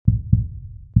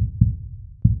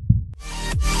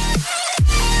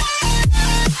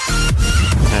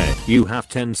You have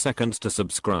 10 seconds to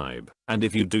subscribe, and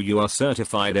if you do, you are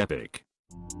certified epic.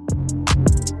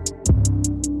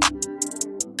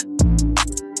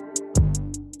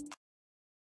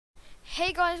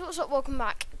 Hey guys, what's up? Welcome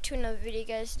back to another video,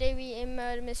 guys. Today we in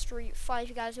Murder Mystery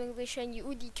 5, guys. We're going to be showing you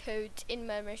all the codes in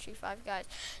Murder Mystery 5, guys.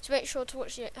 So make sure to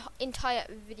watch the entire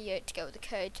video to get all the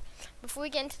codes. Before we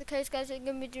get into the codes, guys, we're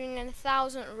going to be doing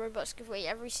 1,000 Roblox giveaway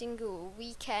every single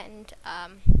weekend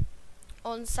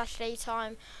on Saturday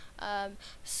time.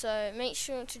 So make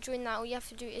sure to join that. All you have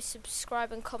to do is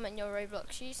subscribe and comment your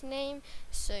Roblox username.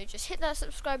 So just hit that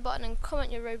subscribe button and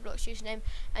comment your Roblox username,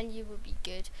 and you will be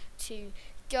good to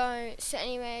go. So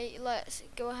anyway, let's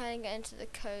go ahead and get into the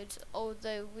codes,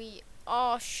 although we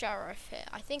are sheriff here.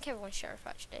 I think everyone's sheriff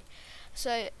actually.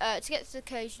 So to get to the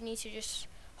codes, you need to just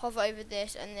hover over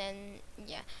this, and then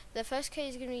yeah, the first code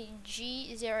is going to be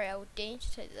G0LD.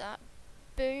 Just take that,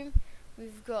 boom,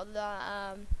 we've got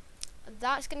that.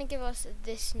 That's going to give us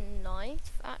this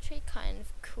knife, actually, kind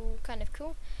of cool.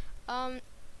 The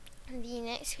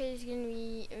next code is going to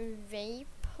be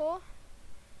Vapor,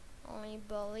 I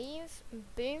believe.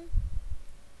 Boom,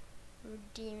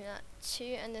 redeem that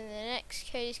too. And then the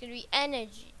next code is going to be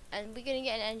energy, and we're going to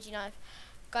get an energy knife,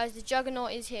 guys. The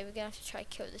Juggernaut is here. We're going to have to try to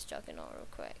kill this Juggernaut real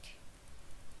quick.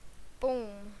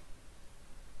 Boom.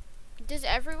 Does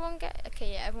everyone get?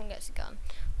 Okay, yeah, everyone gets a gun.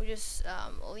 We'll just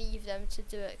leave them to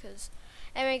do it, because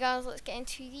anyway, guys, let's get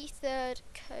into the third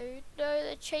code. No,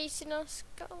 they're chasing us.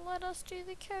 Gotta let us do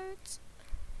the codes.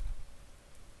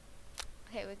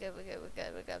 Okay, we're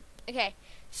good. Okay,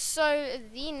 so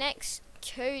the next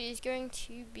code is going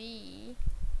to be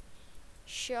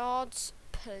shards,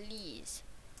 please.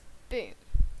 Boom.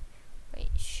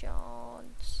 Wait,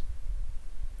 shards,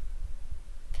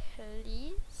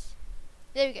 please.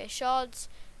 There we go, shards,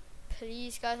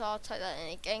 please, guys. I'll type that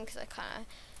in again because I kind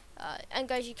of. And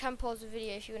guys, you can pause the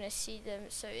video if you want to see them.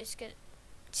 So it's gonna,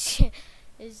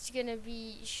 it's gonna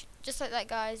be just like that,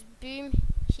 guys. Boom,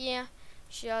 here.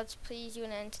 Shards, please, you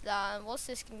want to enter that. And what's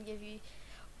this going to give you?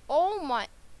 Oh my,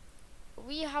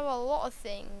 we have a lot of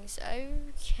things.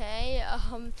 Okay,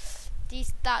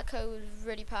 that code was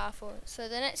really powerful. So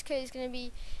the next code is going to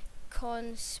be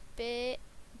conspir,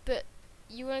 but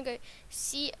you want to go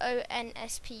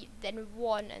CONSP, then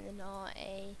 1, and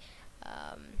then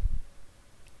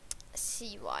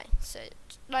CY. So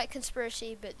like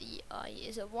conspiracy, but the I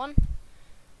is a 1.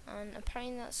 And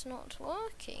apparently that's not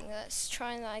working. Let's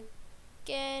try that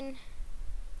again.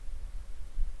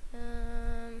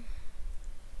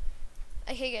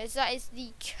 Okay, guys, that is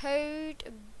the code.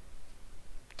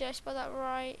 Did I spell that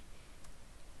right?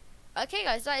 Okay,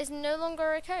 guys, that is no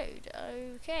longer a code.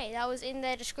 Okay, that was in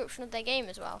their description of their game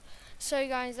as well. So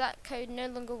guys, that code no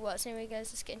longer works. Anyway,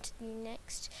 guys, let's get into the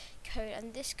next code,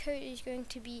 and this code is going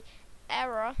to be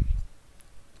error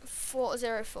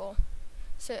 404.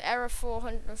 So error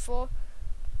 404.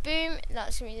 Boom,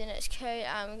 that's going to be the next code,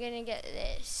 and we're going to get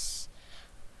this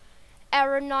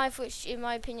error knife, which in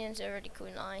my opinion is a really cool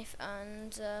knife.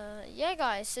 And yeah,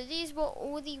 guys, so these were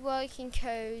all the working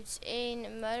codes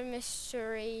in Murder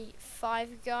Mystery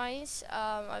 5, guys.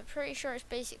 I'm pretty sure it's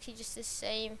basically just the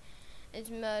same as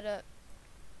Murder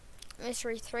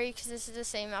Mystery 3, because this is the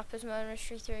same map as Murder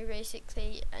Mystery 3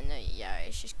 basically, and yeah,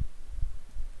 it's just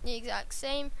the exact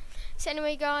same. So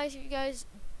anyway, guys, if you guys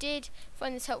did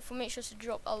find this helpful, make sure to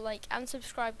drop a like and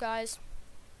subscribe, guys.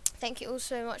 Thank you all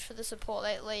so much for the support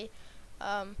lately.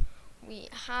 We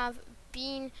have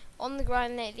been on the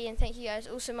grind lately, and thank you guys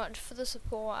all so much for the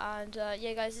support. And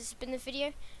yeah, guys, this has been the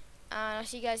video, and I'll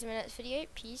see you guys in the next video.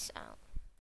 Peace out.